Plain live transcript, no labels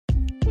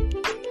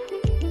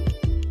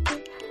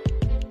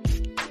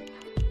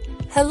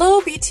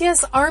Hello,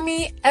 BTS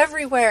Army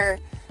everywhere.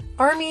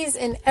 Armies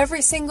in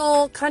every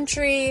single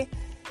country,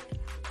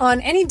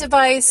 on any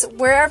device,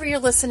 wherever you're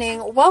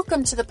listening.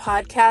 Welcome to the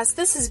podcast.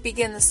 This is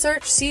Begin the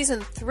Search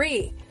Season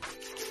 3.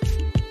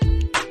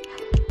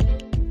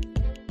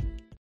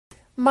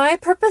 My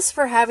purpose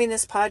for having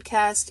this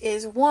podcast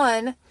is,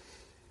 one,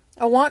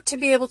 I want to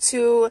be able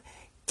to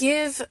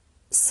give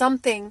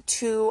something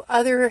to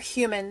other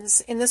humans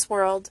in this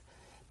world,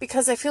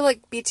 because I feel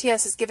like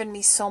BTS has given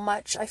me so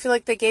much. I feel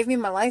like they gave me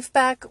my life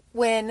back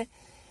when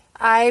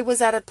I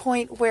was at a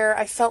point where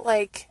I felt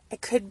like I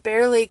could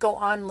barely go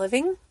on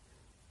living.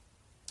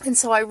 And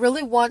so I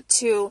really want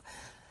to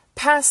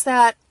pass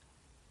that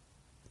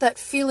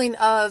feeling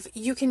of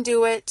you can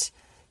do it,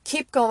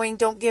 keep going,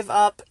 don't give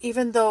up,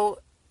 even though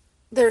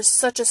there's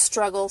such a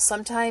struggle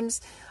sometimes.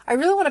 I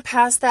really want to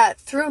pass that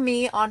through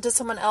me onto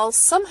someone else,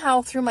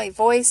 somehow through my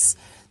voice,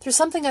 through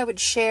something I would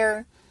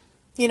share,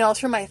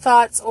 through my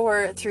thoughts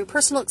or through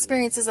personal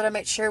experiences that I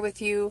might share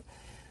with you,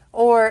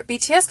 or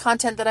BTS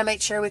content that I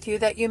might share with you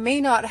that you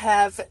may not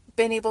have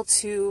been able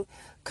to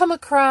come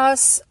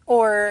across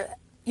or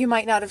you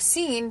might not have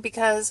seen,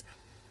 because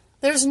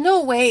there's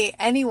no way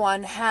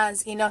anyone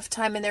has enough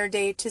time in their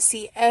day to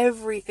see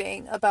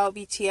everything about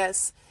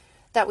BTS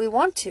that we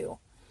want to.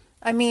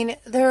 I mean,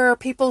 there are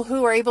people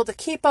who are able to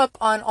keep up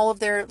on all of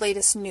their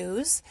latest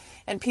news,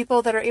 and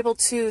people that are able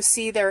to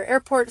see their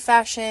airport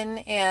fashion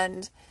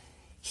and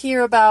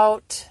hear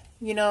about,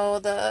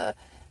 the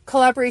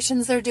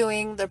collaborations they're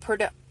doing, the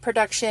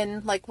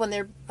production, like when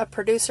they're a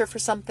producer for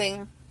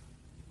something.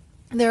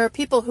 There are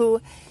people who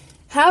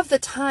have the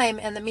time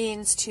and the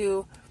means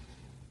to,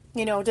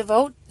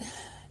 devote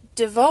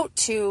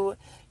to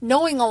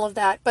knowing all of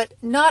that, but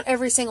not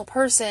every single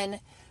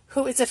person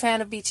who is a fan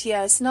of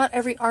BTS, not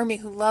every army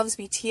who loves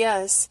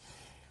BTS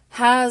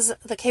has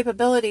the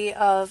capability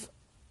of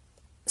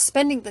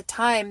spending the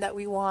time that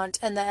we want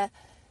and the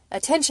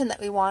attention that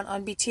we want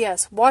on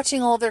BTS,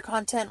 watching all of their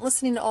content,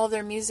 listening to all of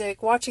their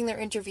music, watching their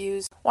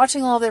interviews,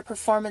 watching all of their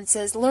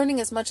performances,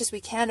 learning as much as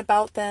we can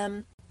about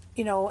them,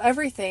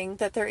 everything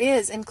that there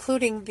is,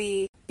 including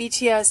the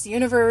BTS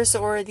universe,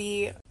 or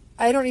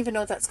I don't even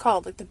know what that's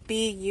called, like the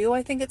BU,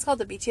 I think it's called,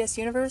 the BTS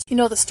universe. The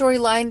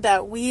storyline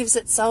that weaves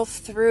itself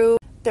through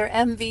their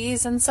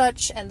MVs and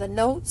such, and the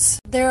notes.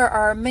 There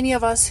are many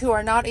of us who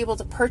are not able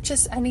to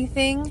purchase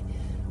anything,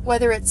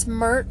 whether it's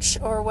merch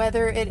or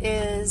whether it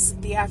is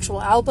the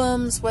actual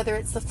albums, whether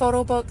it's the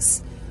photo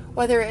books,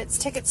 whether it's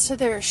tickets to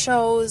their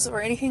shows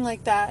or anything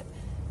like that.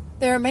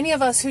 There are many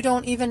of us who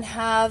don't even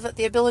have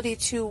the ability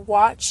to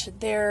watch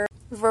their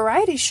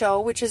variety show,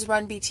 which is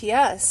Run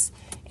BTS.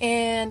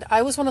 And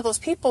I was one of those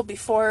people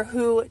before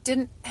who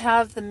didn't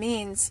have the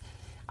means.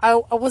 I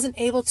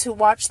wasn't able to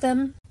watch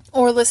them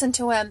or listen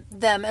to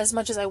them as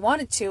much as I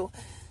wanted to.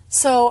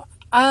 So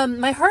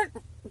my heart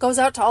goes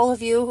out to all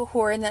of you who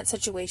are in that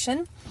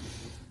situation.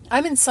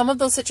 I'm in some of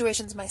those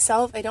situations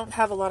myself. I don't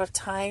have a lot of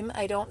time.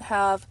 I don't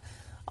have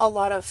a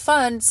lot of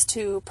funds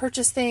to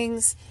purchase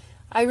things.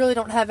 I really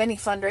don't have any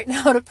fund right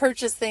now to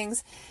purchase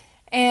things.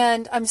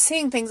 And I'm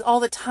seeing things all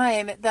the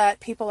time that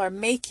people are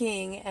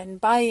making and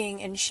buying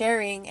and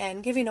sharing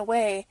and giving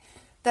away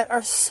that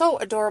are so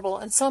adorable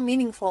and so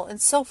meaningful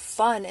and so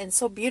fun and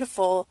so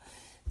beautiful,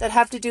 that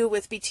have to do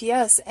with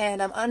BTS,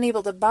 and I'm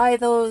unable to buy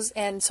those.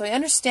 And so I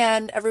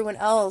understand everyone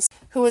else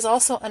who is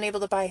also unable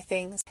to buy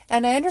things.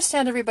 And I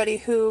understand everybody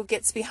who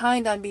gets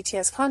behind on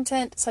BTS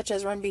content, such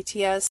as Run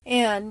BTS.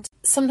 And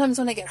sometimes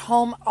when I get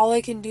home, all I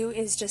can do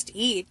is just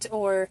eat,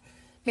 or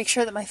make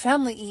sure that my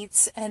family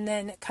eats, and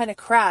then kind of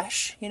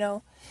crash,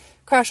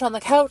 crash on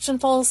the couch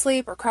and fall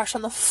asleep, or crash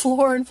on the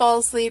floor and fall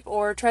asleep,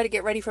 or try to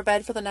get ready for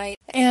bed for the night.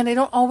 And I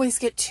don't always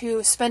get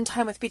to spend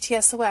time with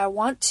BTS the way I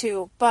want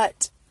to,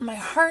 but my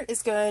heart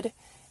is good,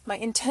 my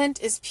intent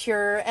is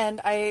pure,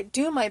 and I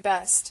do my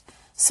best.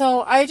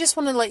 So I just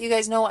want to let you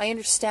guys know I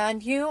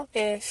understand you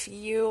if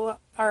you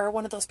are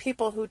one of those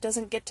people who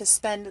doesn't get to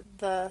spend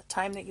the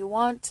time that you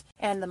want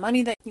and the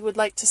money that you would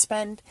like to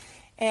spend,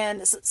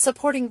 and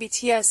supporting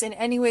BTS in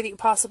any way that you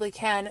possibly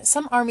can.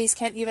 Some armies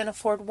can't even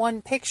afford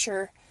one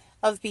picture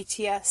of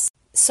BTS.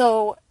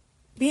 So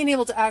being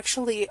able to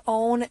actually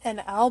own an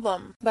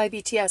album by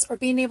BTS, or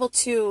being able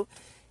to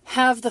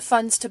have the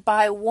funds to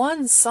buy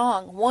one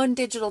song, one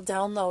digital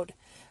download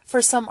for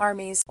some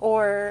armies,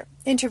 or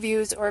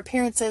interviews or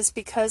appearances,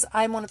 because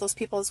I'm one of those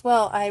people as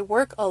well. I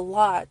work a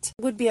lot.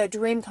 It would be a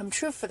dream come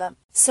true for them.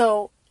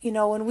 So,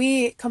 when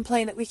we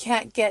complain that we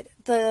can't get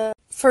the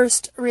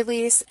first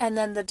release and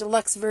then the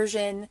deluxe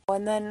version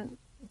and then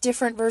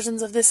different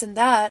versions of this and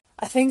that,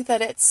 I think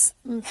that it's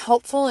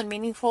helpful and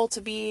meaningful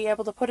to be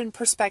able to put in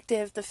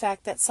perspective the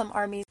fact that some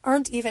armies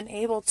aren't even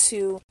able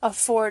to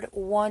afford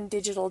one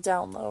digital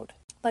download.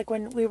 Like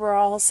when we were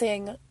all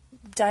saying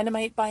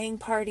Dynamite buying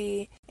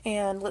party,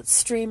 and let's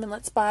stream and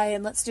let's buy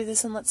and let's do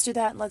this and let's do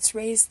that and let's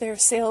raise their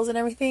sales and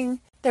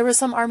everything. There were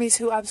some armies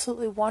who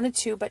absolutely wanted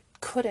to but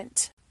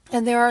couldn't.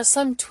 And there are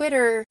some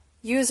Twitter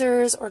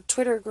users or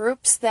Twitter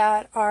groups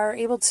that are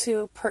able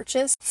to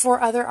purchase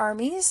for other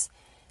armies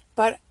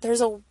But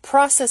there's a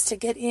process to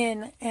get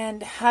in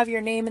and have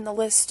your name in the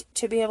list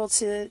to be able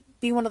to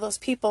be one of those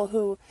people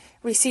who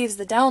receives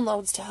the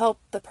downloads to help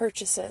the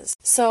purchases.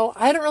 So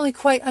I don't really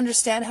quite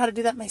understand how to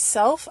do that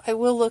myself. I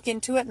will look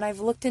into it, and I've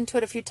looked into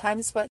it a few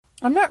times, but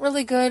I'm not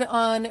really good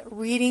on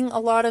reading a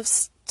lot of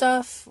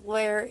stuff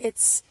where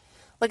it's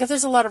like if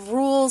there's a lot of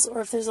rules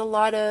or if there's a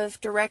lot of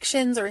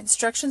directions or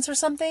instructions or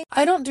something.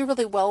 I don't do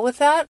really well with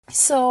that.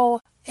 So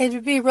it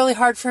would be really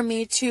hard for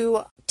me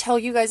to tell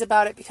you guys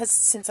about it because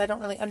since I don't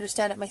really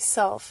understand it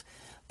myself.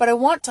 But I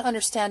want to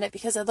understand it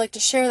because I'd like to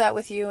share that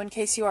with you in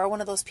case you are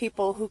one of those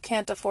people who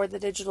can't afford the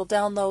digital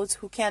downloads,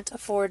 who can't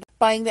afford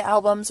buying the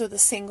albums or the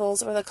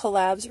singles or the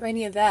collabs or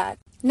any of that.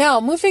 Now,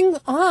 moving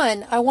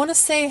on, I want to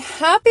say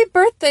happy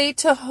birthday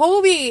to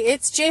Hobie.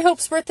 It's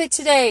J-Hope's birthday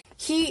today.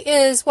 He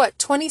is,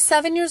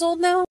 27 years old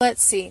now?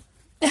 Let's see.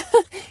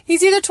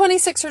 He's either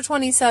 26 or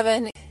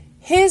 27.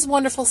 His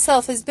wonderful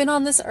self has been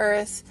on this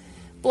earth,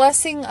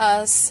 blessing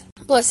us,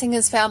 blessing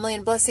his family,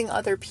 and blessing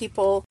other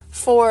people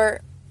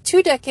for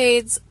 2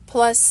 decades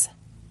plus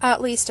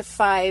at least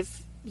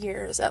 5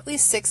 years, at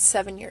least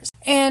 6-7 years.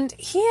 And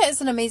he is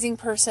an amazing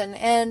person,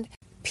 and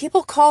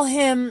people call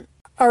him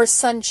our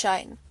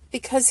sunshine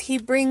because he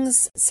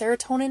brings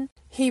serotonin.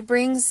 He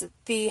brings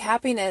the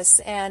happiness,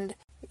 and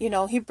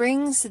he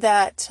brings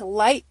that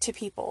light to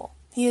people.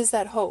 He is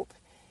that hope.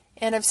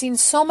 And I've seen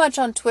so much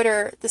on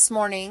Twitter this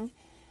morning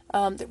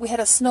that we had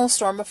a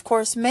snowstorm. Of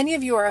course, many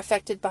of you are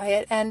affected by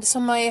it. And so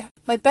my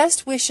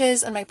best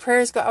wishes and my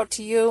prayers go out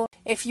to you.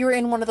 If you're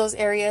in one of those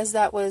areas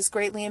that was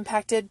greatly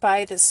impacted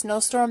by the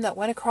snowstorm that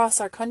went across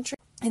our country.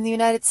 In the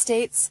United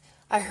States,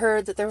 I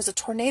heard that there was a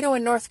tornado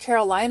in North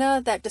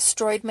Carolina that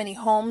destroyed many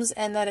homes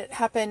and that it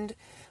happened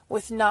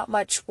with not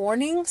much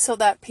warning, so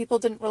that people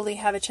didn't really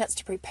have a chance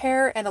to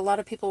prepare, and a lot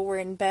of people were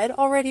in bed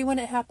already when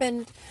it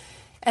happened.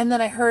 And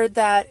then I heard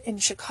that in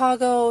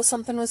Chicago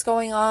something was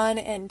going on,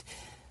 and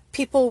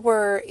people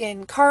were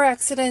in car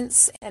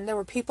accidents, and there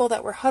were people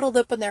that were huddled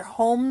up in their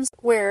homes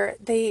where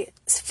they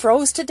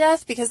froze to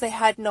death because they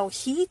had no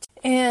heat.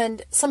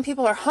 And some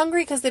people are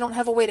hungry because they don't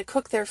have a way to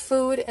cook their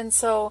food. And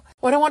so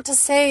what I want to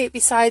say,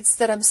 besides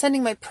that I'm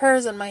sending my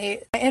prayers and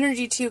my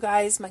energy to you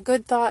guys, my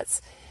good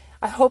thoughts,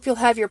 I hope you'll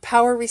have your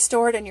power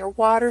restored and your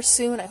water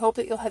soon. I hope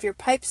that you'll have your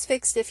pipes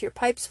fixed if your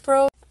pipes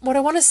froze. What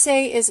I want to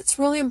say is it's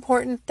really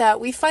important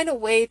that we find a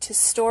way to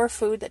store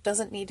food that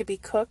doesn't need to be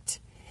cooked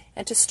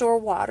and to store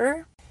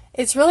water.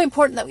 It's really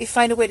important that we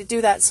find a way to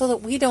do that so that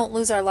we don't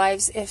lose our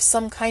lives if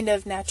some kind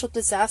of natural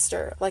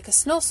disaster like a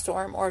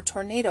snowstorm or a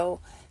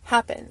tornado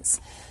happens.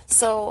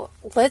 So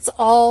let's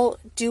all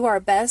do our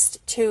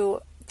best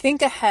to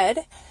think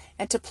ahead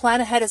and to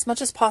plan ahead as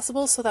much as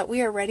possible so that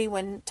we are ready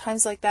when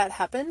times like that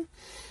happen.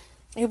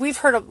 And we've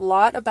heard a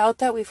lot about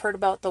that. We've heard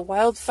about the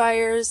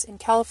wildfires in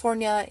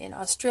California, in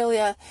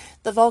Australia,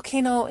 the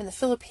volcano in the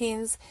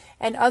Philippines,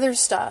 and other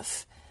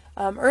stuff,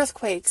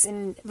 earthquakes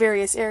in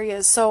various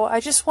areas. So I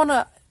just want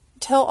to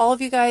tell all of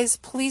you guys,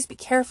 please be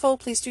careful.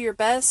 Please do your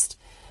best.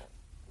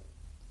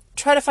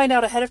 Try to find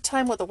out ahead of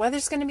time what the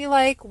weather's going to be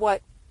like,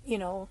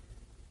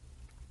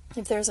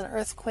 if there's an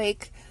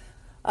earthquake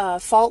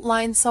fault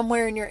line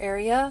somewhere in your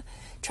area.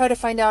 Try to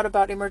find out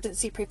about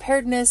emergency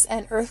preparedness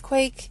and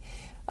earthquake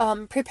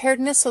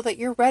preparedness so that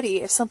you're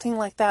ready if something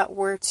like that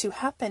were to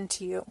happen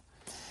to you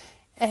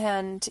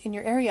and in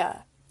your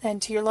area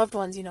and to your loved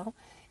ones,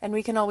 And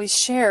we can always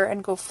share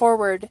and go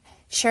forward,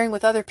 sharing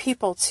with other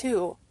people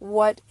too.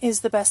 What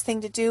is the best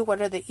thing to do? What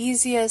are the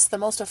easiest, the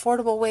most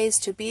affordable ways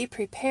to be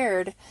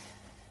prepared?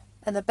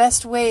 And the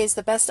best ways,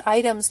 the best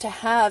items to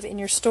have in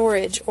your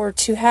storage or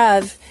to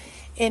have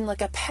in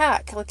like a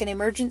pack, like an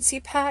emergency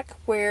pack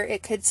where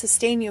it could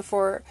sustain you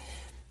for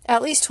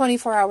at least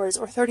 24 hours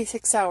or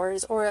 36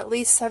 hours or at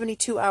least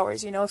 72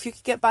 hours. If you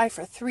could get by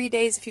for 3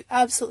 days, if you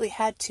absolutely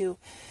had to,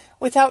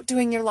 without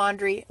doing your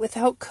laundry,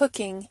 without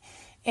cooking,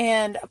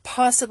 and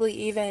possibly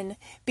even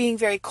being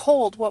very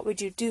cold, what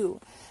would you do?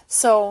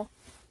 So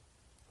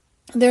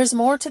there's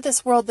more to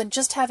this world than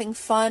just having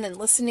fun and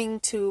listening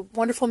to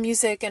wonderful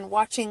music and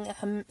watching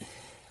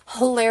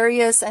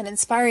hilarious and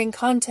inspiring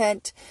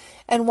content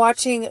and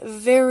watching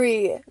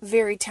very,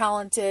 very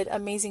talented,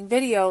 amazing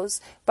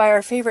videos by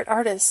our favorite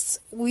artists.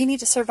 We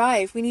need to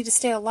survive. We need to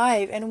stay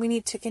alive, and we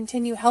need to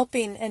continue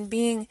helping and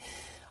being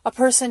a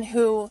person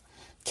who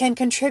can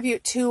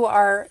contribute to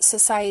our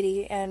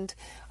society and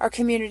our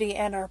community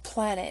and our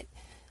planet.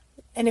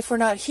 And if we're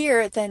not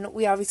here, then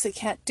we obviously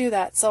can't do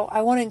that. So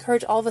I want to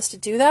encourage all of us to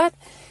do that.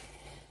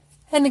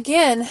 And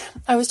again,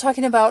 I was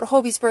talking about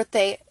Hobie's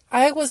birthday.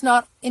 I was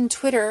not in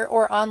Twitter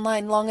or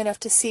online long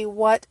enough to see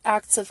what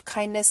acts of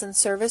kindness and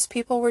service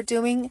people were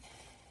doing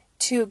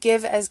to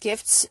give as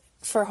gifts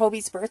for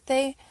Hobie's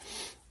birthday.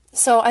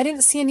 So I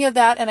didn't see any of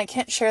that, and I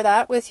can't share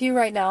that with you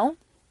right now.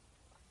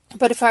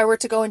 But if I were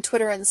to go in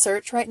Twitter and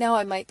search right now,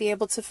 I might be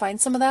able to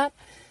find some of that.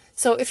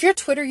 So if you're a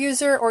Twitter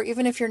user, or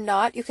even if you're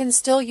not, you can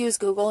still use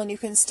Google and you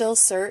can still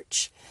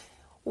search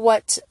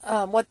what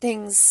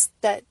things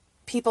that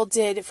people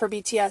did for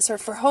BTS or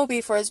for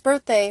Hobie for his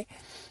birthday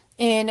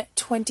in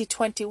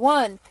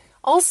 2021.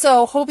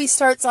 Also, Hobie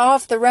starts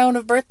off the round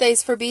of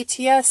birthdays for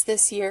BTS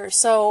this year,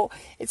 so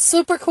it's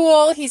super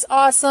cool. He's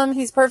awesome.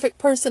 He's a perfect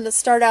person to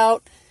start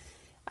out.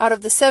 Out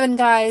of the 7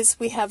 guys,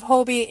 we have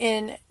Hobie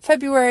in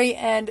February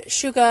and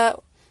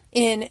Suga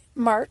in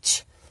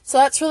March. So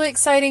that's really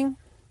exciting.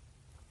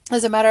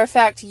 As a matter of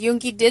fact,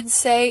 Yoongi did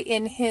say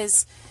in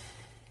his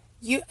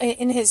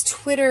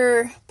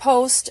Twitter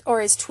post,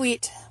 or his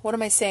tweet, what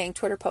am I saying,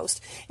 Twitter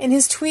post, in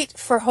his tweet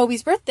for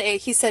Hobie's birthday,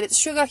 he said it's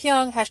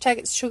Sugahyung, hashtag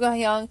it's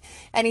Sugahyung,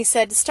 and he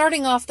said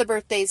starting off the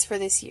birthdays for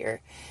this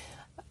year.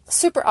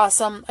 Super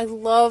awesome. I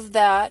love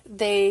that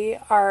they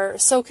are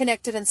so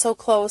connected and so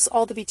close.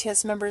 All the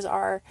BTS members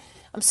are.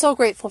 I'm so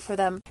grateful for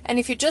them. And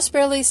if you just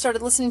barely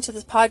started listening to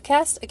this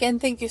podcast, again,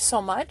 thank you so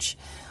much.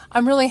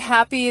 I'm really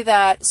happy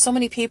that so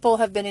many people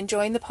have been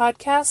enjoying the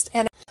podcast,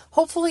 and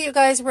hopefully you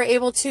guys were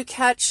able to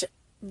catch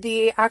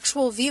the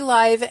actual V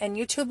Live and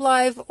YouTube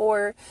Live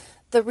or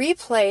the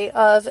replay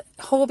of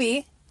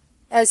Hobie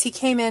as he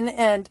came in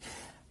and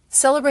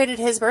celebrated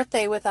his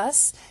birthday with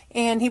us,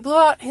 and he blew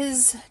out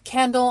his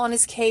candle on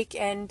his cake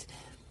and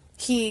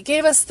he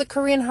gave us the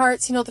Korean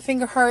hearts, the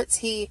finger hearts.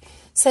 He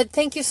said,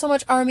 "Thank you so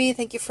much, Army.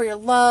 Thank you for your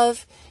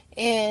love."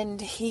 And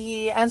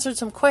he answered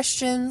some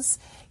questions.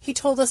 He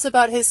told us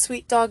about his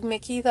sweet dog,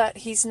 Mickey, that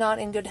he's not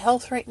in good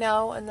health right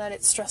now and that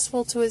it's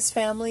stressful to his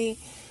family.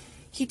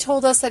 He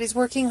told us that he's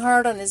working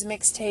hard on his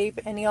mixtape,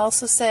 and he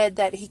also said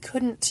that he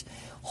couldn't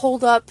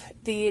hold up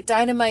the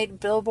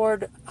Dynamite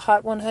Billboard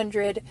Hot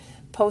 100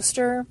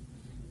 poster.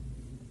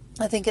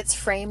 I think it's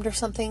framed or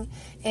something,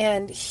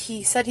 and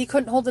he said he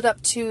couldn't hold it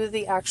up to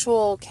the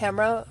actual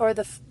camera or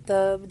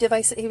the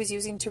device that he was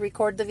using to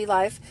record the V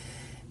Live,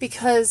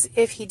 because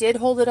if he did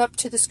hold it up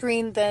to the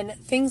screen, then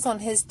things on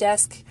his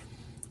desk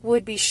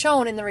would be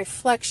shown in the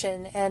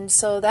reflection, and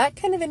so that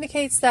kind of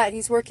indicates that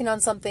he's working on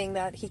something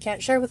that he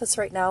can't share with us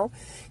right now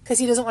because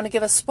he doesn't want to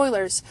give us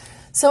spoilers.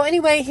 So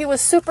anyway, he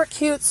was super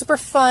cute, super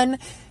fun.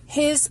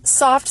 His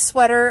soft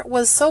sweater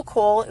was so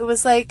cool. It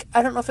was like,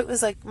 I don't know if it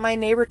was like My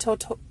Neighbor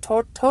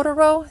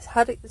Totoro.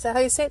 Is that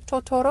how you say it?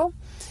 Totoro?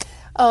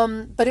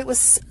 But it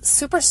was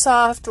super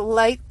soft,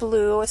 light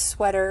blue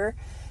sweater,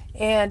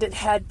 and it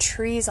had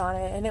trees on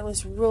it, and it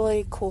was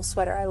really cool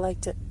sweater. I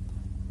liked it.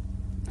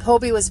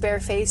 Hobie was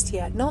barefaced. He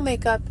had no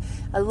makeup.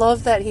 I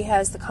love that he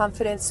has the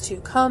confidence to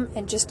come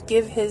and just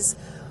give his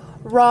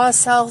raw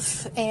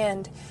self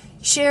and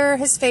share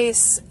his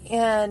face.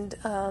 And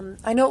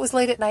I know it was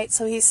late at night,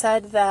 so he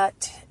said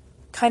that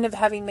kind of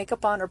having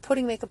makeup on or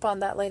putting makeup on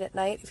that late at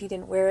night, if he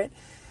didn't wear it,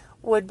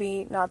 would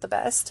be not the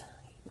best.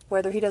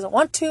 Whether he doesn't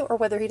want to, or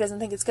whether he doesn't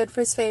think it's good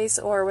for his face,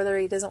 or whether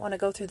he doesn't want to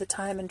go through the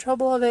time and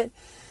trouble of it.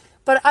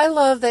 But I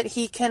love that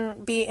he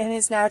can be in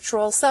his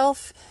natural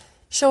self,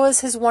 show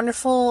us his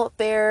wonderful,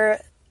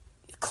 bare,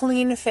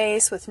 clean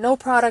face with no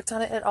product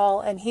on it at all,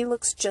 and he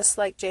looks just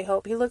like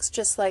J-Hope. He looks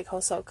just like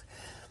Hoseok.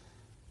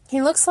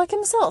 He looks like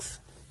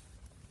himself,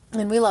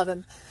 and we love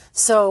him.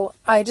 So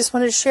I just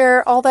wanted to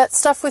share all that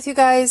stuff with you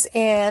guys,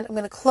 and I'm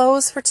going to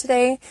close for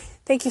today.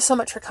 Thank you so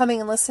much for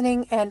coming and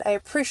listening, and I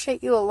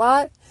appreciate you a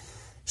lot.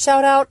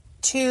 Shout out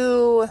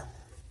to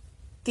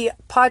the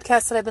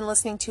podcast that I've been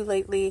listening to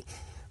lately,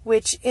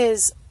 which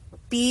is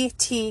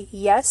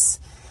BTS.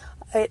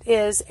 It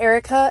is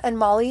Erica and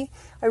Molly.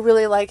 I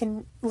really like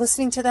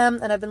listening to them,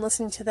 and I've been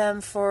listening to them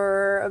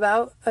for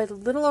about a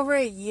little over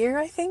a year,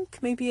 I think,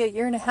 maybe a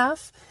year and a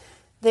half.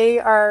 They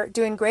are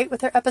doing great with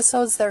their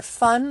episodes. They're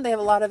fun. They have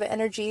a lot of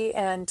energy,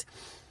 and,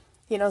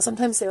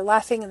 sometimes they're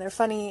laughing and they're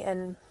funny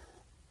and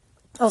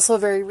also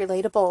very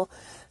relatable.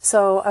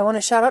 So I want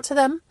to shout out to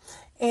them.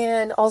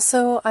 And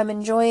also, I'm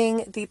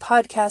enjoying the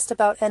podcast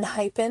about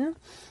ENHYPEN,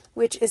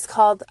 which is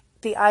called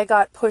the I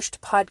Got Pushed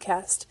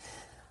podcast.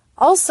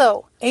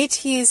 Also,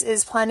 ATEEZ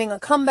is planning a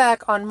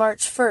comeback on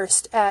March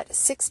 1st at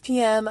 6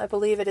 p.m. I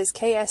believe it is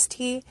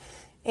KST,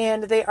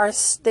 and they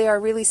are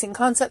releasing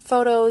concept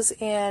photos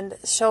and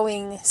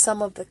showing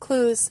some of the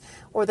clues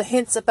or the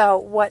hints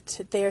about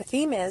what their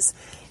theme is,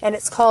 and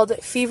it's called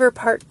Fever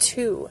Part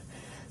 2.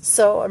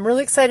 So I'm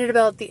really excited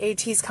about the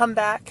ATEEZ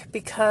comeback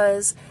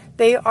because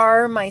they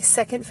are my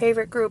second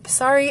favorite group.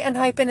 Sorry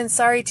ENHYPEN and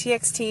sorry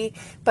TXT,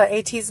 but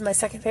ATEEZ is my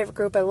second favorite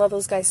group. I love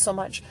those guys so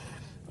much.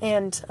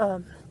 And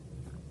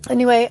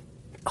anyway,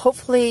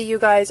 hopefully you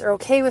guys are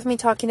okay with me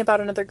talking about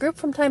another group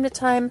from time to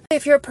time.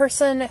 If you're a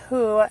person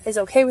who is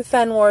okay with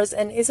fan wars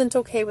and isn't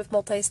okay with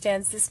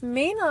multi-stands, this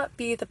may not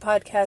be the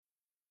podcast.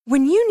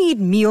 When you need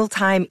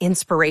mealtime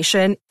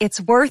inspiration,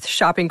 it's worth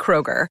shopping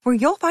Kroger, where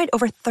you'll find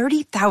over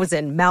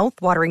 30,000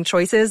 mouth-watering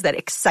choices that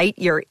excite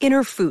your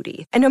inner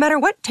foodie. And no matter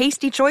what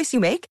tasty choice you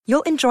make,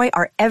 you'll enjoy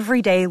our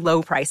everyday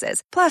low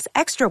prices, plus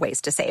extra ways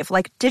to save,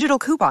 like digital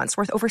coupons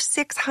worth over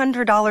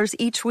 $600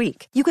 each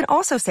week. You can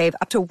also save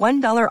up to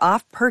 $1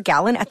 off per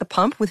gallon at the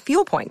pump with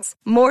fuel points.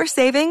 More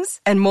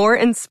savings and more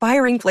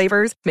inspiring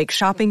flavors make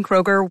shopping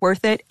Kroger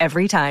worth it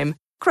every time.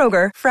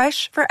 Kroger,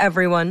 fresh for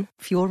everyone.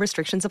 Fuel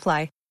restrictions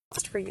apply.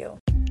 For you.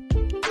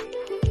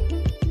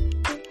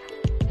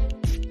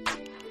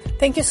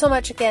 Thank you so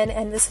much again,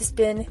 and this has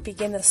been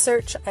Begin the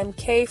Search. I'm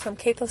Kay from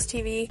Kathos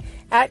TV,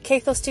 at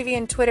Kathos TV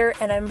on Twitter,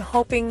 and I'm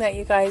hoping that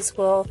you guys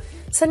will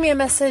send me a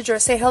message or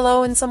say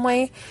hello in some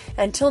way.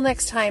 Until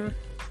next time,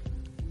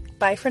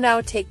 bye for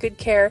now, take good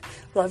care,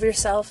 love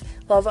yourself,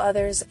 love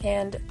others,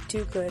 and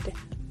do good.